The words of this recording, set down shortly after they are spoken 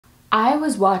I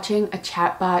was watching a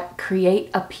chatbot create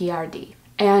a PRD.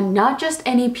 And not just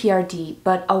any PRD,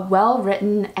 but a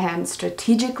well-written and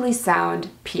strategically sound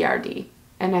PRD.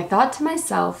 And I thought to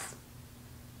myself,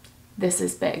 this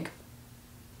is big.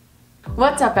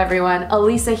 What's up everyone,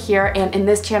 Elisa here, and in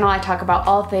this channel I talk about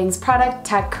all things product,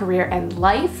 tech, career, and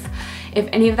life. If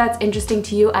any of that's interesting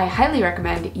to you, I highly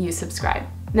recommend you subscribe.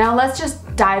 Now let's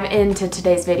just dive into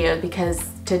today's video because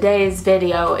today's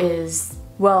video is,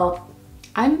 well,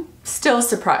 I'm still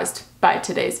surprised by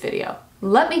today's video.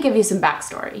 Let me give you some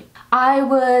backstory. I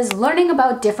was learning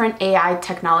about different AI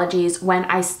technologies when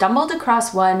I stumbled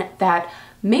across one that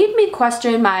made me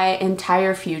question my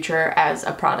entire future as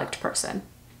a product person.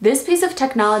 This piece of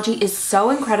technology is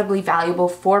so incredibly valuable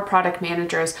for product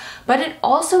managers, but it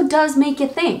also does make you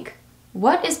think,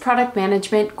 what is product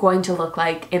management going to look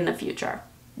like in the future?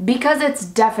 Because it's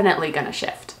definitely going to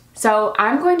shift. So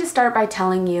I'm going to start by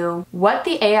telling you what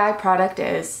the AI product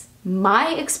is,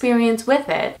 my experience with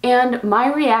it, and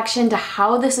my reaction to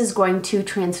how this is going to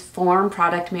transform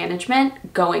product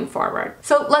management going forward.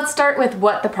 So let's start with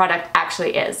what the product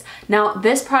actually is. Now,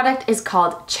 this product is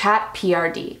called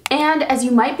ChatPRD. And as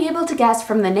you might be able to guess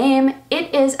from the name,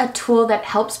 it is a tool that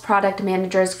helps product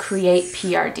managers create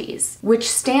PRDs, which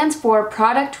stands for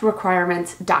Product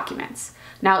Requirements Documents.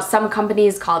 Now, some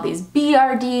companies call these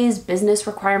BRDs, business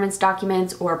requirements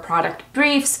documents, or product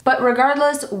briefs, but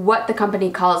regardless what the company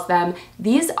calls them,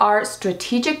 these are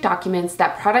strategic documents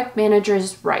that product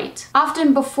managers write.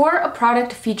 Often before a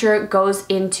product feature goes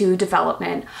into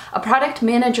development, a product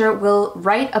manager will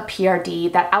write a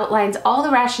PRD that outlines all the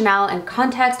rationale and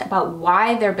context about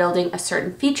why they're building a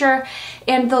certain feature,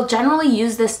 and they'll generally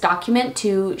use this document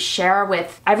to share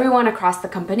with everyone across the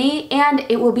company, and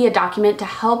it will be a document to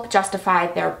help justify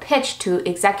their pitch to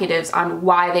executives on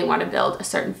why they want to build a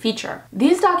certain feature.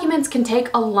 These documents can take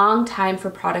a long time for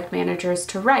product managers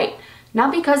to write,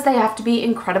 not because they have to be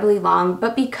incredibly long,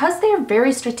 but because they are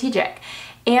very strategic.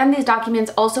 And these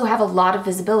documents also have a lot of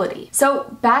visibility.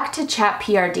 So back to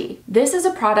ChatPRD. This is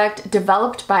a product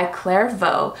developed by Claire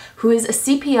Vo, who is a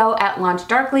CPO at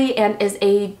LaunchDarkly and is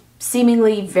a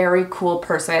seemingly very cool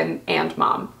person and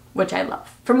mom, which I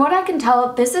love. From what I can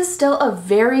tell, this is still a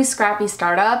very scrappy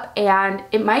startup, and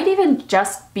it might even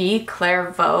just be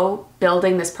Claire Vo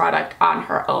building this product on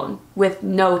her own with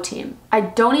no team. I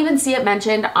don't even see it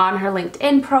mentioned on her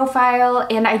LinkedIn profile,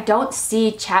 and I don't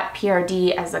see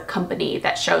ChatPRD as a company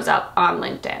that shows up on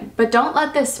LinkedIn. But don't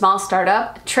let this small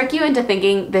startup trick you into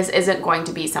thinking this isn't going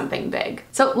to be something big.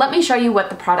 So let me show you what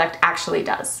the product actually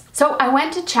does. So I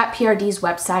went to ChatPRD's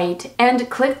website and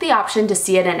clicked the option to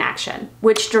see it in action,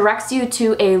 which directs you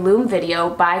to a Loom video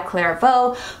by Claire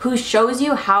Vo, who shows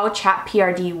you how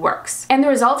ChatPRD works. And the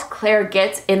results Claire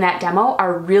gets in that demo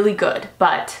are really good,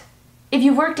 but if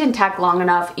you've worked in tech long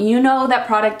enough, you know that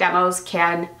product demos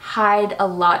can hide a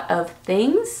lot of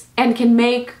things and can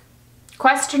make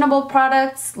questionable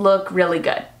products look really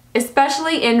good,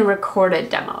 especially in recorded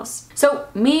demos. So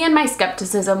me and my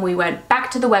skepticism, we went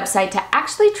back to the website to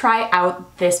actually try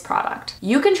out this product.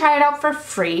 You can try it out for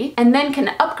free and then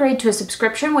can upgrade to a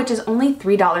subscription, which is only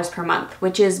 $3 per month,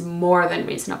 which is more than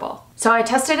reasonable. So I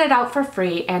tested it out for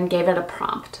free and gave it a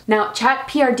prompt. Now,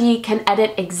 ChatPRD can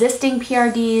edit existing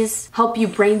PRDs, help you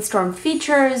brainstorm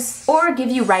features, or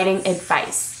give you writing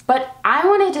advice. But I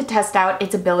wanted to test out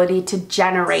its ability to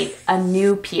generate a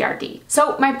new PRD.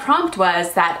 So my prompt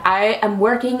was that I am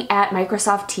working at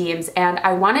Microsoft Teams and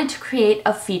I wanted to create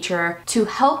a feature to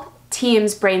help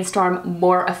teams brainstorm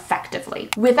more effectively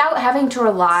without having to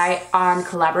rely on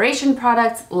collaboration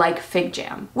products like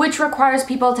FigJam, which requires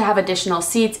people to have additional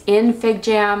seats in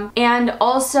FigJam and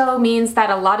also means that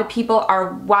a lot of people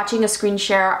are watching a screen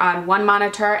share on one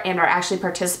monitor and are actually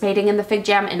participating in the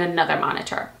FigJam in another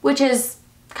monitor, which is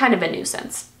kind of a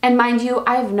nuisance. And mind you,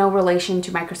 I have no relation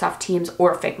to Microsoft Teams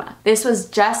or Figma. This was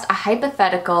just a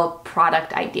hypothetical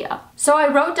product idea. So I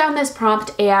wrote down this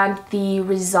prompt and the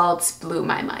results blew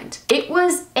my mind. It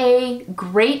was a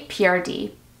great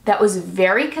PRD that was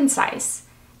very concise,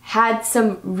 had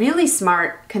some really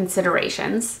smart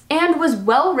considerations, and was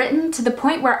well written to the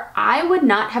point where I would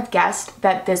not have guessed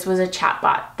that this was a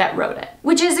chatbot that wrote it,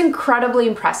 which is incredibly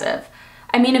impressive.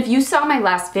 I mean, if you saw my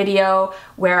last video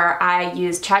where I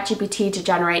used ChatGPT to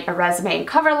generate a resume and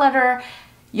cover letter,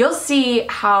 you'll see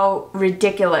how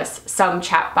ridiculous some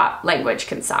chatbot language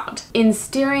can sound. In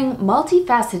steering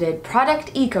multifaceted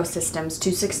product ecosystems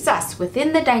to success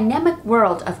within the dynamic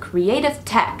world of creative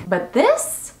tech. But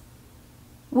this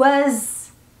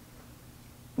was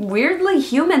weirdly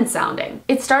human sounding.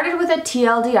 It started with a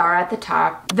TLDR at the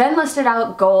top, then listed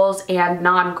out goals and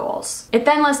non-goals. It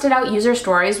then listed out user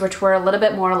stories, which were a little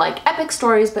bit more like epic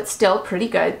stories, but still pretty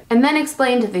good, and then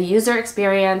explained the user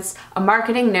experience, a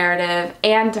marketing narrative,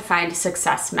 and defined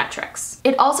success metrics.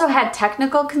 It also had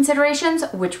technical considerations,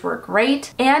 which were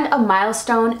great, and a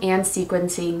milestone and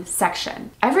sequencing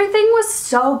section. Everything was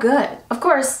so good. Of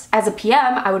course, as a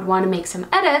PM, I would want to make some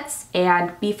edits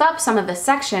and beef up some of the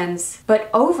sections, but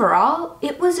overall,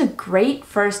 it was a great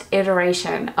first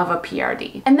iteration of a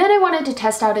PRD. And then I wanted to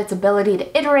test out its ability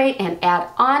to iterate and add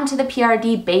on to the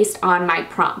PRD based on my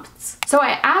prompts. So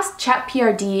I asked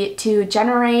ChatPRD to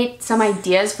generate some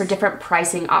ideas for different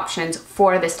pricing options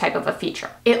for this type of a feature.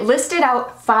 It listed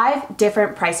out 5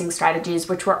 different pricing strategies,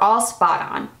 which were all spot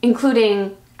on,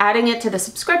 including adding it to the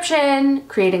subscription,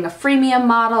 creating a freemium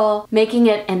model, making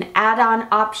it an add-on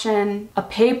option, a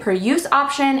pay-per-use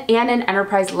option, and an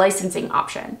enterprise licensing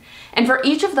option. And for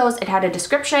each of those, it had a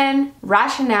description,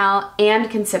 rationale, and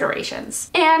considerations.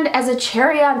 And as a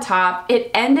cherry on top, it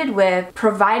ended with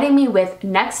providing me with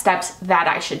next steps that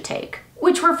I should take,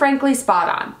 which were frankly spot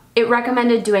on. It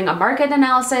recommended doing a market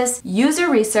analysis, user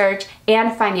research,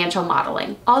 and financial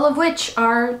modeling, all of which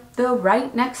are the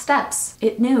right next steps.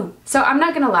 It knew. So I'm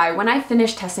not gonna lie, when I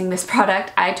finished testing this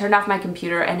product, I turned off my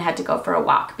computer and had to go for a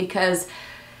walk because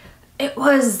it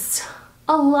was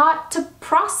a lot to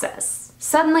process.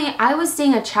 Suddenly, I was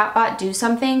seeing a chatbot do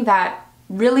something that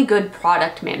really good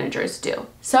product managers do.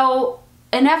 So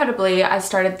inevitably, I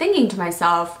started thinking to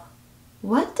myself,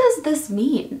 what does this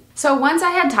mean? So once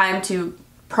I had time to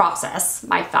process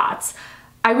my thoughts,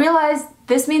 I realized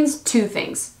this means 2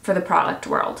 things for the product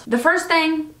world. The first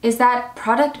thing is that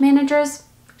product managers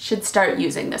should start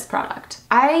using this product.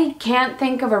 I can't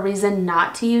think of a reason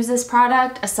not to use this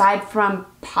product aside from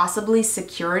possibly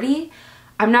security.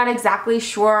 I'm not exactly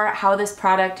sure how this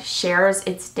product shares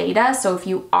its data, so if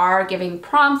you are giving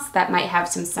prompts that might have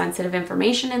some sensitive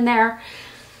information in there,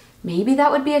 maybe that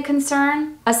would be a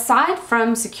concern. Aside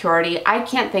from security, I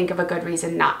can't think of a good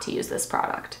reason not to use this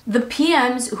product. The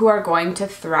PMs who are going to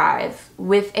thrive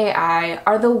with AI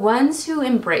are the ones who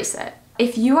embrace it.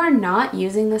 If you are not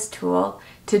using this tool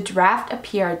to draft a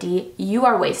PRD, you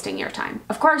are wasting your time.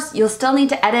 Of course, you'll still need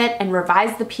to edit and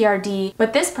revise the PRD,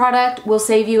 but this product will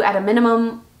save you at a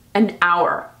minimum an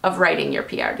hour of writing your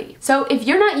PRD. So if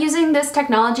you're not using this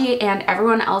technology and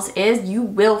everyone else is, you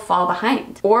will fall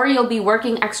behind, or you'll be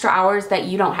working extra hours that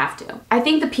you don't have to. I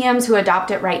think the PMs who adopt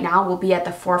it right now will be at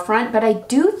the forefront, but I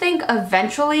do think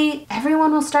eventually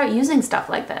everyone will start using stuff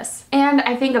like this. And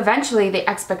I think eventually the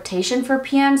expectation for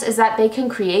PMs is that they can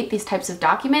create these types of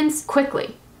documents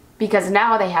quickly, because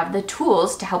now they have the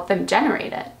tools to help them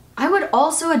generate it. I would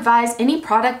also advise any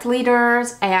product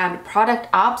leaders and product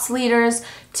ops leaders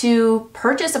to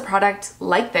purchase a product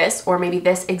like this, or maybe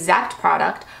this exact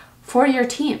product, for your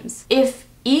teams. If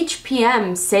each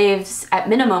PM saves at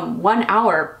minimum 1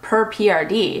 hour per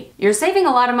PRD, you're saving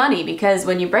a lot of money, because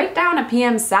when you break down a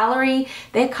PM's salary,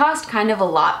 they cost kind of a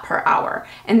lot per hour,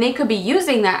 and they could be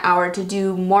using that hour to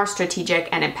do more strategic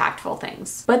and impactful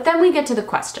things. But then we get to the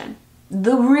question.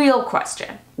 The real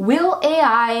question, will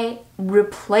AI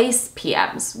replace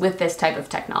PMs with this type of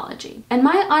technology? And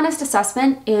my honest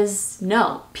assessment is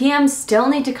no. PMs still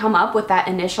need to come up with that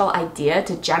initial idea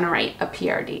to generate a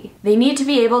PRD. They need to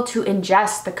be able to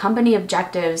ingest the company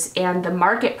objectives and the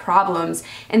market problems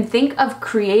and think of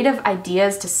creative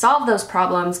ideas to solve those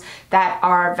problems that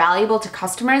are valuable to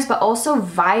customers but also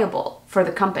viable for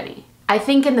the company. I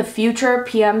think in the future,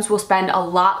 PMs will spend a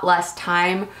lot less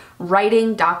time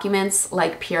writing documents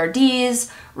like PRDs,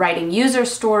 writing user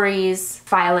stories,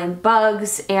 filing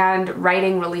bugs, and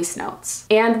writing release notes.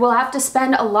 And we'll have to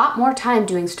spend a lot more time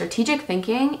doing strategic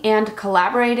thinking and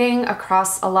collaborating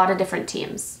across a lot of different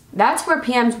teams. That's where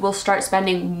PMs will start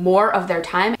spending more of their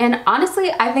time, and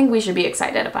honestly, I think we should be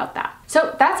excited about that.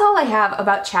 So that's all I have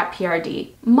about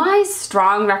ChatPRD. My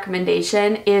strong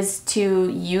recommendation is to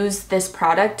use this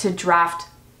product to draft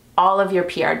all of your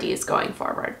PRDs going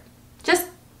forward. Just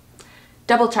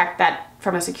double check that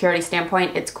from a security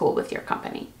standpoint, it's cool with your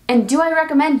company. And do I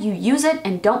recommend you use it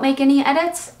and don't make any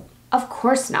edits? Of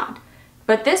course not.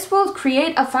 But this will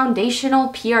create a foundational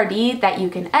PRD that you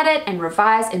can edit and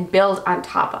revise and build on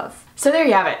top of. So there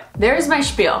you have it. There's my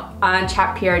spiel on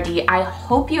ChatPRD. I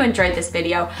hope you enjoyed this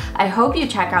video. I hope you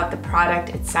check out the product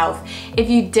itself. If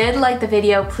you did like the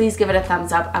video, please give it a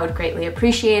thumbs up. I would greatly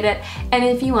appreciate it. And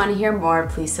if you want to hear more,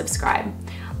 please subscribe.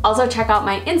 Also check out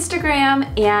my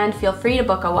Instagram and feel free to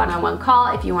book a one-on-one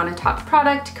call if you want to talk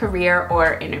product, career,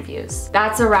 or interviews.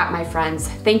 That's a wrap, my friends.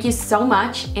 Thank you so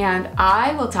much, and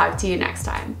I will talk to you next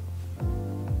time.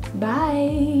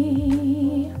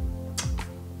 Bye.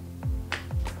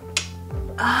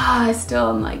 I still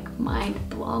am like mind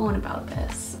blown about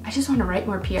this. I just want to write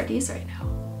more PRDs right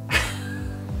now.